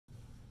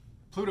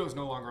Pluto's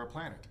no longer a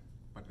planet,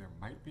 but there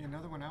might be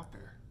another one out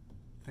there.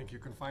 Think you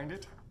can find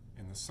it?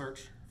 In the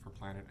search for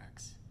Planet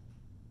X.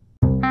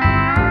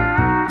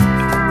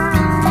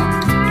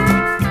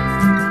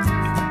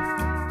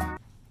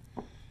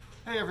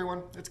 Hey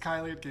everyone, it's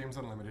Kylie at Games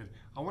Unlimited.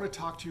 I want to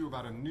talk to you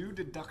about a new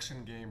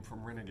deduction game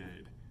from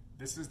Renegade.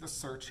 This is the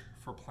search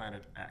for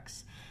Planet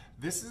X.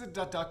 This is a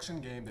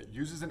deduction game that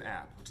uses an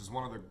app, which is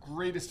one of the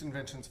greatest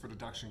inventions for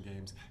deduction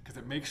games because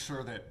it makes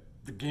sure that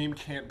the game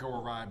can't go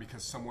awry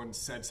because someone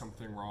said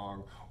something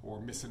wrong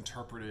or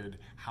misinterpreted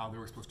how they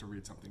were supposed to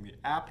read something. The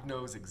app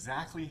knows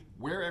exactly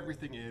where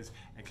everything is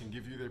and can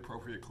give you the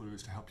appropriate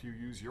clues to help you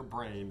use your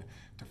brain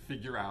to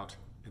figure out,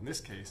 in this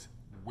case,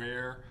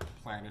 where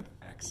Planet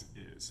X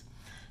is.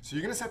 So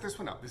you're going to set this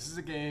one up. This is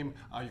a game,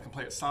 you can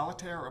play it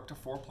solitaire or up to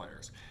 4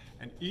 players.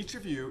 And each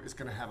of you is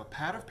going to have a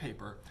pad of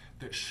paper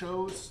that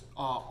shows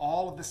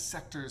all of the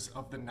sectors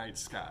of the night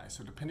sky.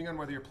 So depending on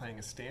whether you're playing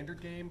a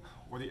standard game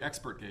or the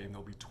expert game,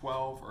 there'll be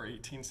 12 or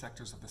 18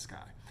 sectors of the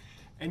sky.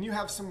 And you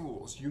have some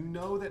rules. You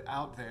know that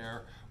out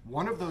there,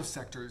 one of those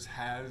sectors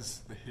has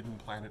the hidden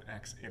Planet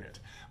X in it.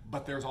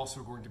 But there's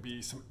also going to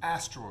be some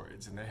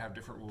asteroids, and they have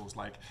different rules.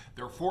 Like,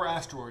 there are 4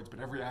 asteroids, but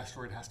every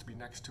asteroid has to be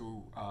next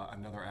to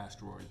another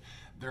asteroid.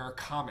 There are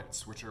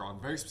comets, which are on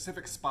very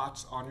specific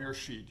spots on your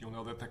sheet. You'll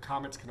know that the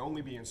comets can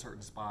only be in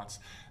certain spots.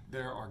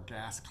 There are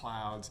gas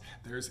clouds.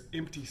 There's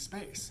empty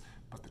space.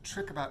 But the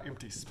trick about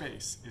empty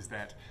space is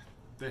that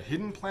the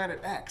hidden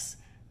Planet X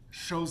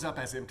shows up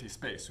as empty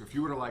space. So if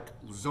you were to like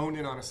zone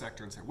in on a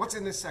sector and say, what's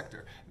in this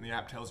sector? And the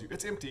app tells you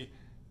it's empty,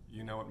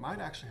 you know it might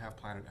actually have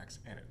Planet X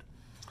in it.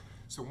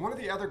 So one of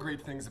the other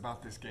great things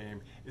about this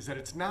game is that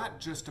it's not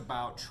just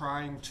about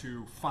trying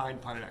to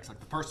find Planet X. Like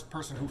the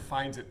person who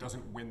finds it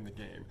doesn't win the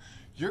game.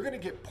 You're going to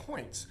get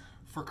points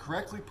for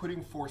correctly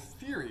putting forth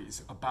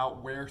theories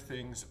about where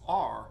things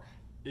are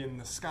in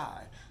the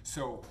sky.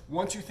 So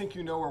once you think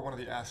you know where one of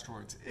the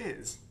asteroids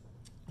is,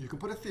 you can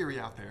put a theory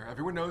out there.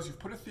 Everyone knows you've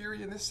put a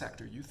theory in this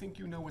sector. You think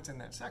you know what's in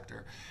that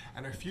sector.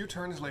 And a few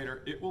turns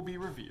later, it will be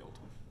revealed.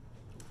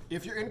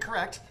 If you're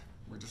incorrect,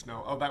 we just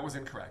know, oh, that was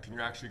incorrect. And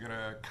you're actually going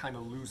to kind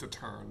of lose a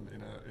turn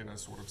in a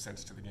sort of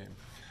sense to the game.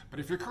 But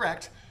if you're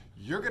correct,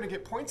 you're going to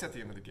get points at the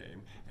end of the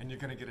game. And you're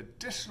going to get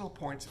additional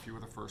points if you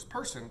were the first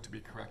person to be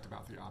correct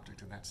about the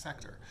object in that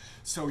sector.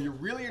 So you're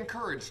really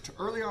encouraged to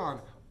early on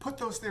put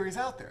those theories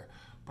out there.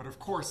 But of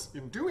course,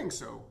 in doing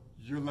so,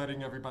 you're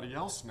letting everybody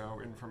else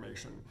know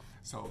information.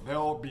 So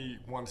they'll be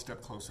one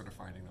step closer to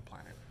finding the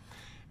planet.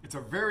 It's a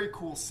very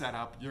cool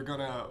setup. You're going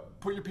to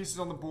put your pieces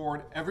on the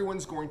board.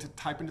 Everyone's going to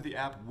type into the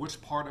app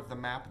which part of the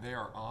map they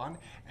are on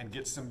and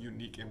get some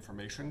unique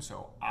information.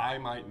 So I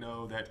might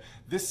know that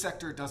this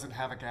sector doesn't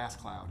have a gas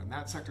cloud and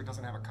that sector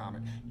doesn't have a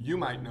comet. You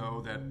might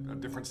know that a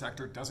different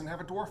sector doesn't have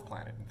a dwarf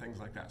planet and things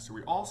like that. So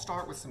we all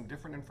start with some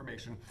different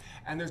information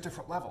and there's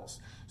different levels.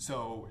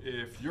 So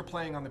if you're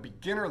playing on the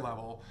beginner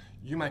level,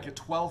 you might get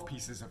 12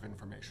 pieces of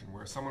information,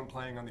 where someone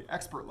playing on the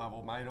expert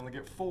level might only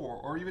get 4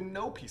 or even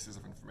no pieces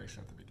of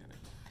information at the beginning.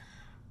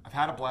 I've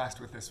had a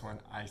blast with this one.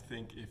 I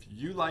think if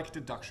you like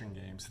deduction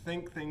games,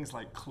 think things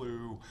like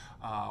Clue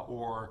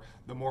or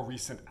the more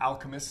recent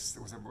Alchemists.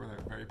 It was a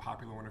very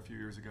popular one a few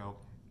years ago.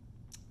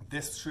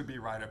 This should be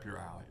right up your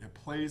alley. It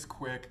plays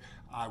quick,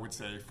 I would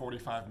say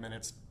 45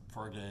 minutes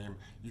for a game.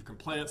 You can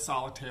play it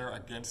solitaire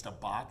against a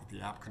bot that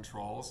the app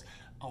controls.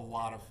 A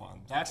lot of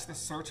fun. That's the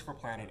search for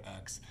Planet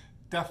X.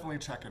 Definitely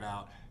check it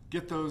out.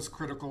 Get those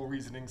critical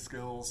reasoning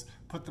skills,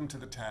 put them to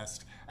the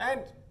test,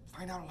 and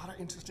find out a lot of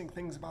interesting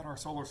things about our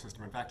solar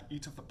system. In fact,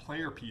 each of the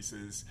player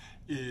pieces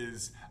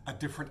is a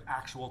different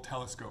actual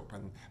telescope,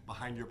 and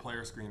behind your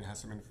player screen has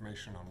some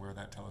information on where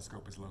that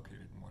telescope is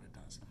located and what it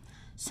does.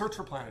 Search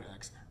for Planet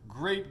X.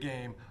 Great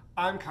game.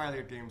 I'm Kylie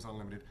at Games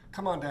Unlimited.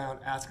 Come on down,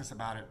 ask us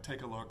about it,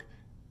 take a look,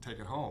 take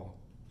it home,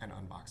 and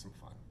unbox some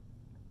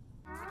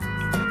fun.